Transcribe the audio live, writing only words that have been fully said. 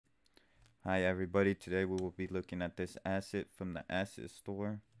Hi everybody, today we will be looking at this asset from the asset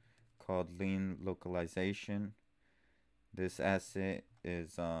store called Lean Localization. This asset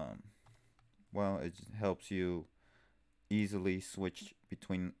is well, it helps you easily switch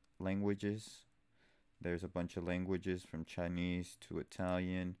between languages. There's a bunch of languages from Chinese to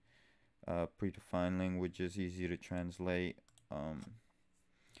Italian, predefined languages, easy to translate.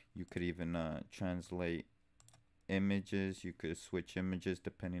 You could even translate images. You could switch images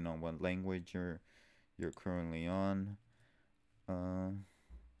depending on what language you're currently on.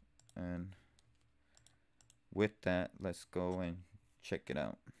 And with that, let's go and check it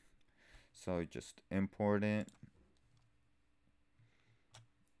out. So just import it.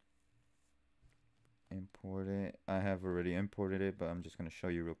 I have already imported it, but I'm just going to show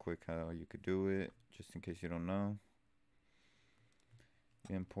you real quick how you could do it, just in case you don't know.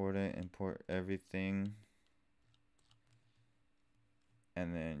 Import it, import everything,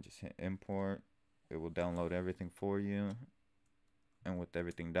 and then just hit import. It will download everything for you. And with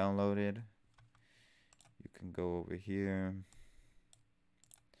everything downloaded, you can go over here.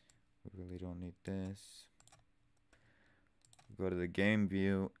 We really don't need this. Go to the game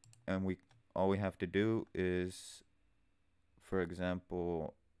view, and all we have to do is, for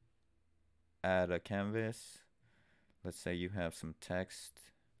example, add a canvas. Let's say you have some text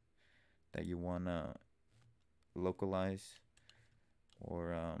that you want to localize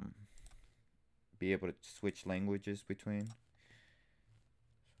or be able to switch languages between.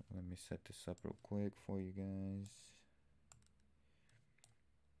 So let me set this up real quick for you guys.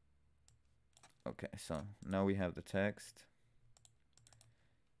 Okay, so now we have the text.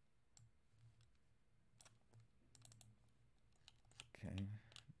 Okay,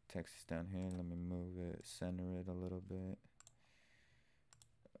 text is down here. Let me move it, center it a little bit.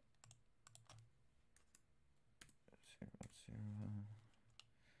 0, 0.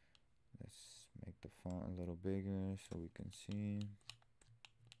 Let's make the font a little bigger so we can see.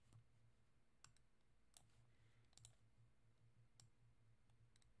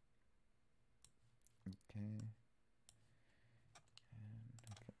 Okay, and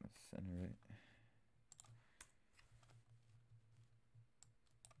let's center it.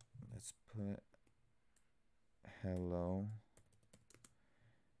 Let's put hello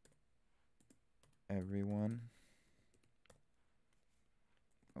everyone.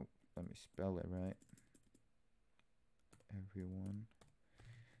 Oh, let me spell it right. Everyone.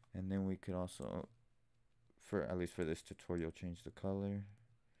 And then we could also, at least for this tutorial, change the color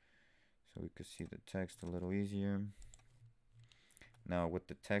so we could see the text a little easier. Now with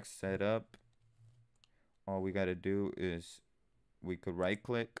the text set up, all we got to do is we could right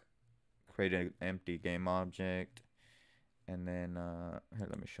click, create an empty game object, and then here,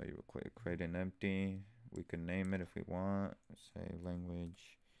 let me show you real quick. Create an empty. We can name it if we want. Let's say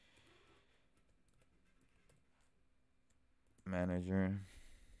language manager.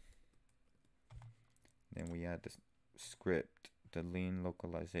 Then we add the script, the Lean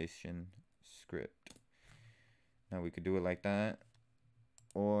Localization Script. Now we could do it like that,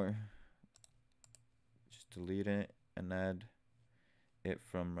 or just delete it and add it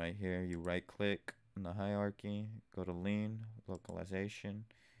from right here. You right click in the hierarchy, go to Lean Localization,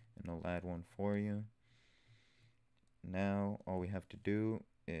 and it'll add one for you. Now all we have to do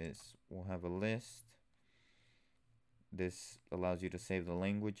is we'll have a list. This allows you to save the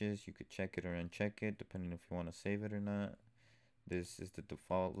languages. You could check it or uncheck it depending if you want to save it or not. This is the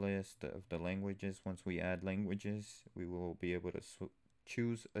default list of the languages. Once we add languages, we will be able to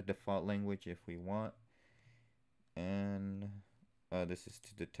choose a default language if we want. And this is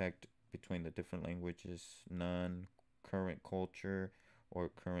to detect between the different languages, none, current culture, or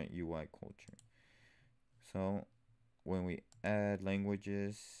current UI culture. So when we add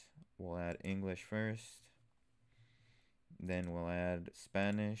languages, we'll add English first, then we'll add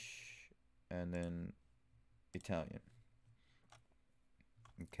Spanish, and then Italian.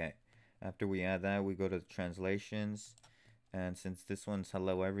 Okay, after we add that, we go to the translations, and since this one's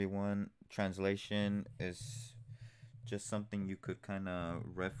hello everyone, translation is just something you could kind of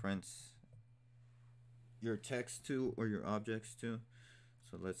reference your text to or your objects to.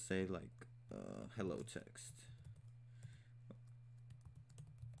 So let's say like hello text.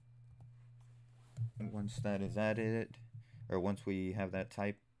 And once that is added, or once we have that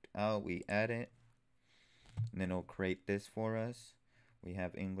typed out, we add it, and then it'll create this for us. We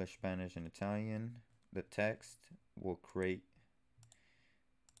have English, Spanish, and Italian. The text will create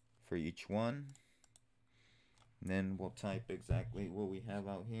for each one. And then we'll type exactly what we have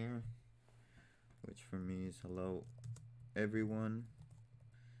out here, which for me is hello everyone.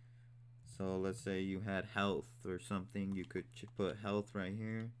 So let's say you had health or something, you could put health right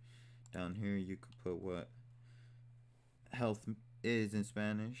here. Down here you could put what health is in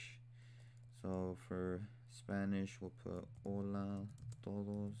Spanish. So for Spanish we'll put hola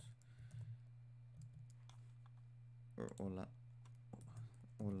todos, or hola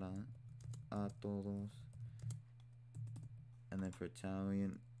a todos. And then for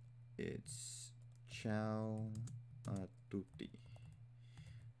Italian it's ciao a tutti.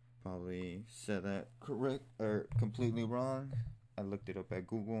 Probably said that correct or completely wrong. I looked it up at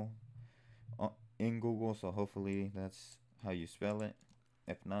Google, in Google, so hopefully that's how you spell it.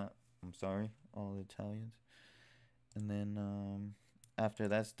 If not, I'm sorry, all Italians. And then after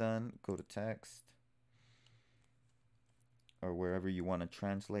that's done, go to text, or wherever you want to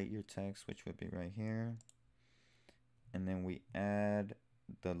translate your text, which would be right here. And then we add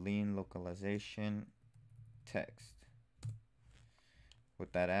the Lean Localization text.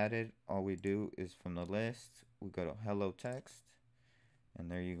 With that added, all we do is from the list, we go to hello text,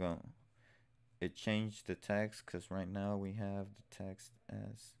 and there you go. It changed the text because right now we have the text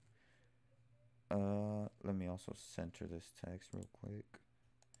as, let me also center this text real quick.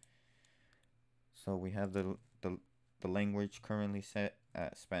 So we have the language currently set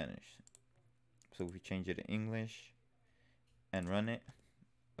at Spanish. So if we change it to English and run it,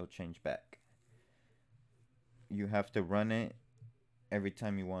 it'll change back. You have to run it every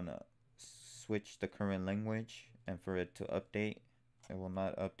time you want to switch the current language, and for it to update, it will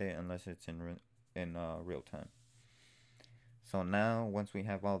not update unless it's in real time. So now once we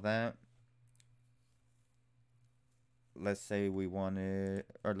have all that, let's say we wanted,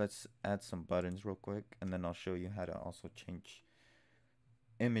 or let's add some buttons real quick, and then I'll show you how to also change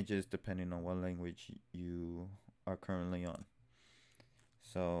images depending on what language you are currently on.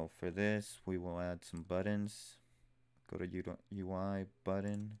 So for this we will add some buttons. Go to UI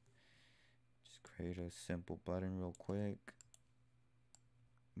button, just create a simple button real quick,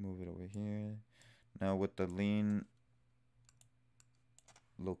 move it over here. Now with the Lean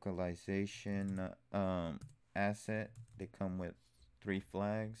Localization asset, they come with 3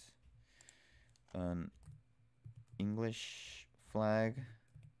 flags: an English flag,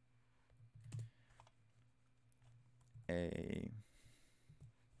 a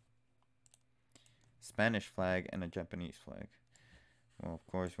Spanish flag, and a Japanese flag. Well, of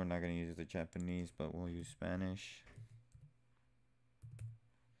course we're not going to use the Japanese, but we'll use Spanish.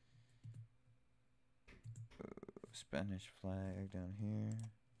 Spanish flag down here.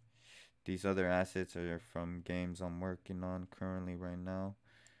 These other assets are from games I'm working on currently right now.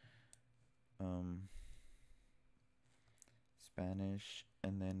 Spanish,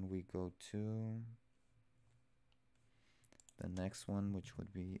 and then we go to the next one, which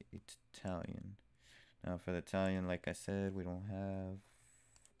would be Italian. Now for the Italian, like I said, we don't have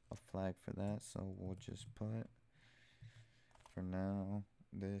a flag for that, so we'll just put, for now,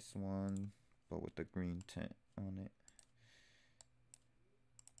 this one, but with the green tint on it.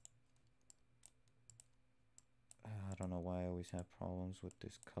 I don't know why I always have problems with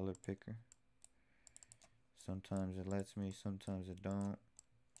this color picker. Sometimes it lets me, sometimes it don't.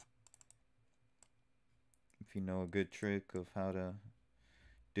 If you know a good trick of how to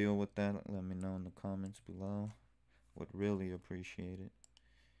deal with that, let me know in the comments below. Would really appreciate it.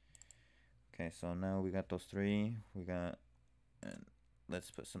 Okay, so now we got those 3. We got, and let's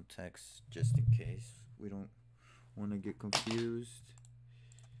put some text just in case we don't want to get confused.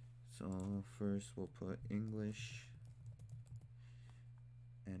 So first we'll put English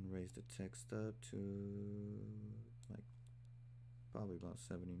and raise the text up to like probably about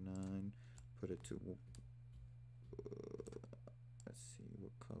 79. Put it to let's see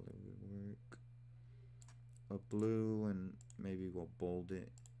what color would work. A blue, and maybe we'll bold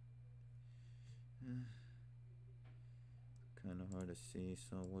it. Kind of hard to see,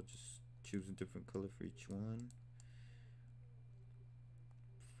 so we'll just choose a different color for each one.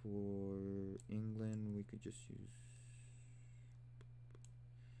 For England, we could just use,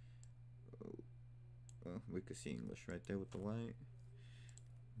 we could see English right there with the white.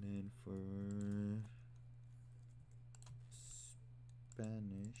 And then for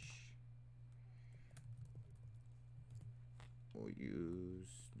Spanish, we'll use,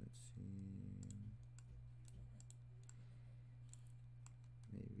 let's see,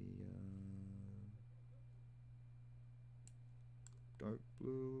 maybe dark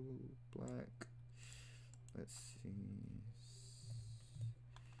blue, black. Let's see.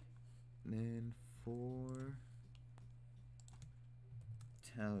 And then for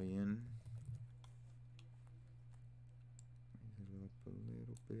Italian, raise it up a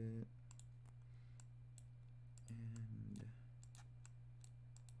little bit, and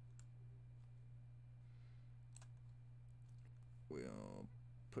we'll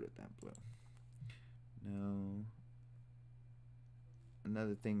put it that blue. Now,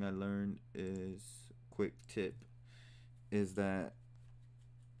 another thing I learned is, quick tip, is that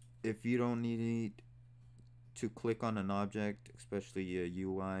if you don't need to click on an object, especially a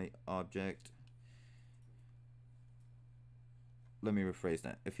UI object, let me rephrase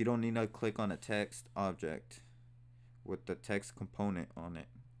that. If you don't need to click on a text object with the text component on it,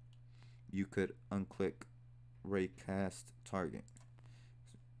 you could unclick raycast target.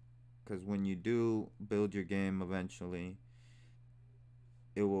 Because when you do build your game eventually,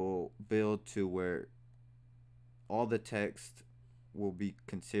 it will build to where all the text will be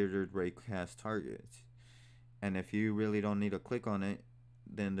considered raycast targets. And if you really don't need to click on it,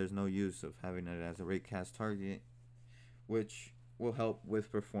 then there's no use of having it as a raycast target, which will help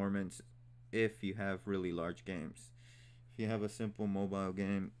with performance if you have really large games. If you have a simple mobile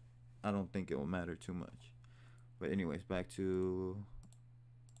game, I don't think it will matter too much. But anyways, back to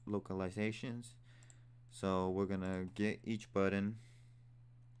localizations. So we're gonna get each button,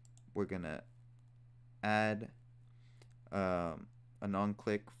 we're gonna add an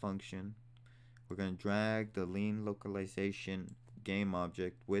on-click function. We're gonna drag the Lean Localization game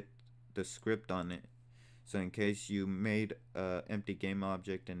object with the script on it. So in case you made an empty game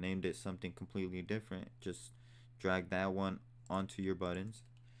object and named it something completely different, just drag that one onto your buttons.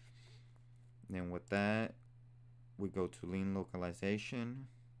 And then with that, we go to Lean Localization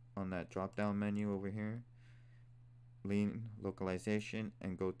on that drop down menu over here, Lean Localization,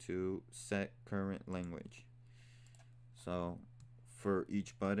 and go to Set Current Language. So for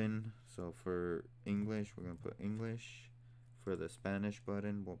each button, so for English, we're going to put English. For the Spanish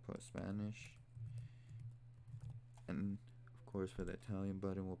button, we'll put Spanish. And of course for the Italian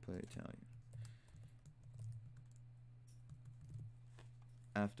button, we'll put Italian.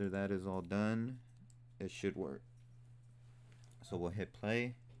 After that is all done, it should work. So we'll hit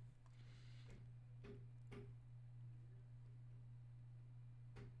play.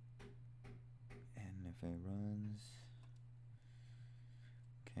 And if it runs,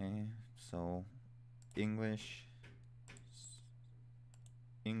 okay, so English,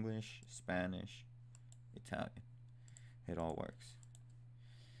 Spanish, Italian. It all works.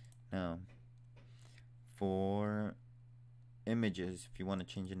 Now, for images, if you want to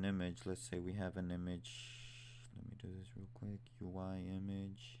change an image, let's say we have an image. Let me do this real quick. UI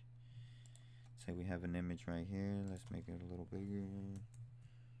image. Say we have an image right here. Let's make it a little bigger.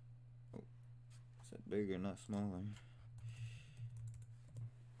 Oh, it's bigger, not smaller.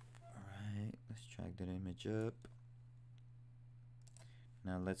 Alright, let's drag that image up.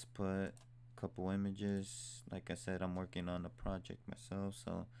 Now let's put a couple images. Like I said, I'm working on a project myself,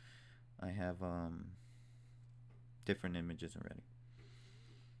 so I have different images already.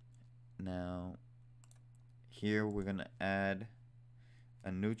 Now here we're gonna add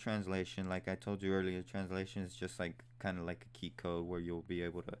a new translation. Like I told you earlier, translation is just like kind of like a key code where you'll be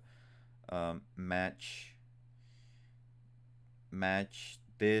able to match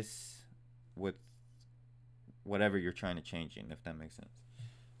this with whatever you're trying to change in, if that makes sense.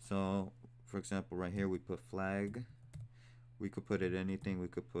 So for example, right here we put flag. We could put it anything. We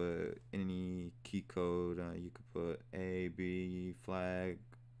could put any key code. You could put A, B, flag,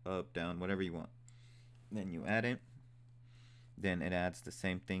 up, down, whatever you want. Then you add it. Then it adds the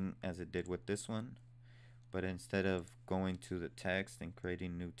same thing as it did with this one. But instead of going to the text and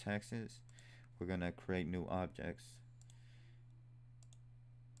creating new texts, we're going to create new objects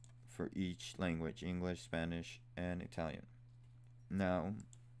for each language, English, Spanish, and Italian. Now,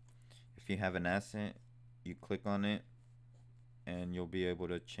 if you have an asset, you click on it, and you'll be able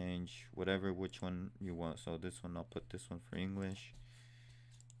to change which one you want. So this one, I'll put this one for English,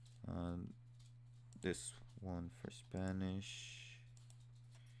 this one for Spanish,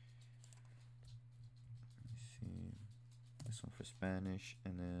 let me see, this one for Spanish,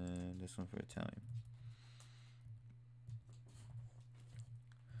 and then this one for Italian.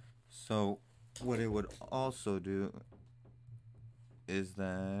 So what it would also do is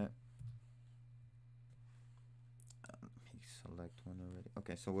that select one already.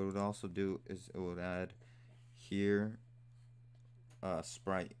 Okay, so what it would also do is it would add here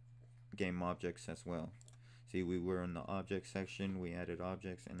sprite game objects as well. See, we were in the object section, we added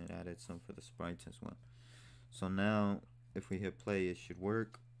objects, and it added some for the sprites as well. So now if we hit play, it should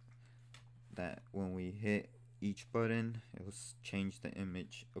work. That when we hit each button, it will change the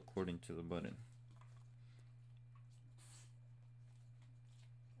image according to the button.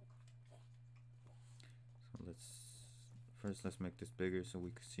 So let's make this bigger so we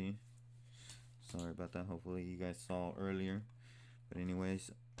can see. Sorry about that. Hopefully you guys saw earlier. But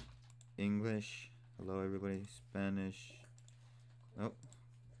anyways, English, hello everybody. Spanish, oh,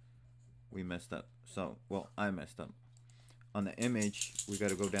 we messed up. So, well, I messed up. On the image, we got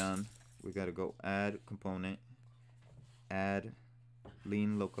to go down. We got to go add component, add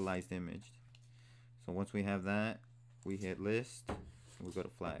lean localized image. So once we have that, we hit list, and we go to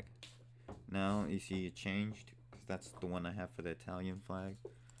flag. Now you see it changed, because that's the one I have for the Italian flag.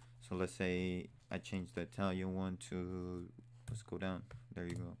 So let's say I change the Italian one to, let's go down, there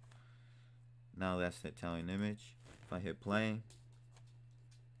you go. Now that's the Italian image. If I hit play,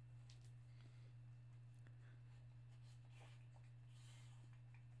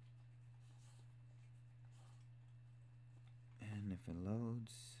 and if it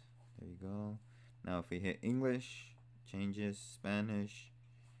loads, there you go. Now if we hit English, changes, Spanish,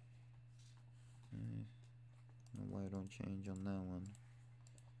 I don't know why I don't change on that one.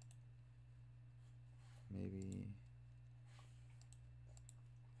 Maybe,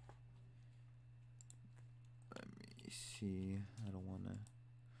 let me see, I don't want to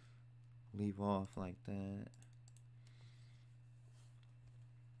leave off like that.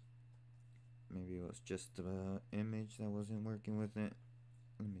 Maybe it was just the image that wasn't working with it.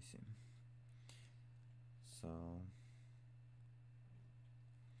 Let me see. So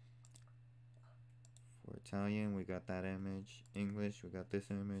for Italian, we got that image. English, we got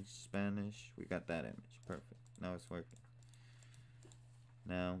this image. Spanish, we got that image. Perfect. Now it's working.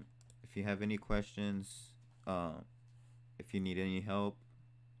 Now, if you have any questions, if you need any help,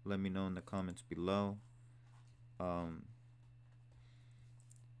 let me know in the comments below.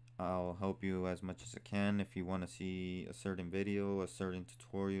 I'll help you as much as I can. If you want to see a certain video, a certain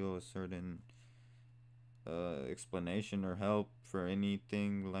tutorial, a certain explanation or help for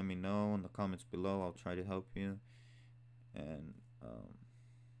anything, let me know in the comments below. I'll try to help you. And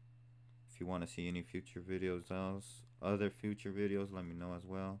if you want to see any future videos, other future videos, let me know as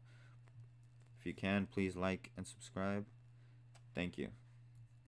well. If you can, please like and subscribe. Thank you.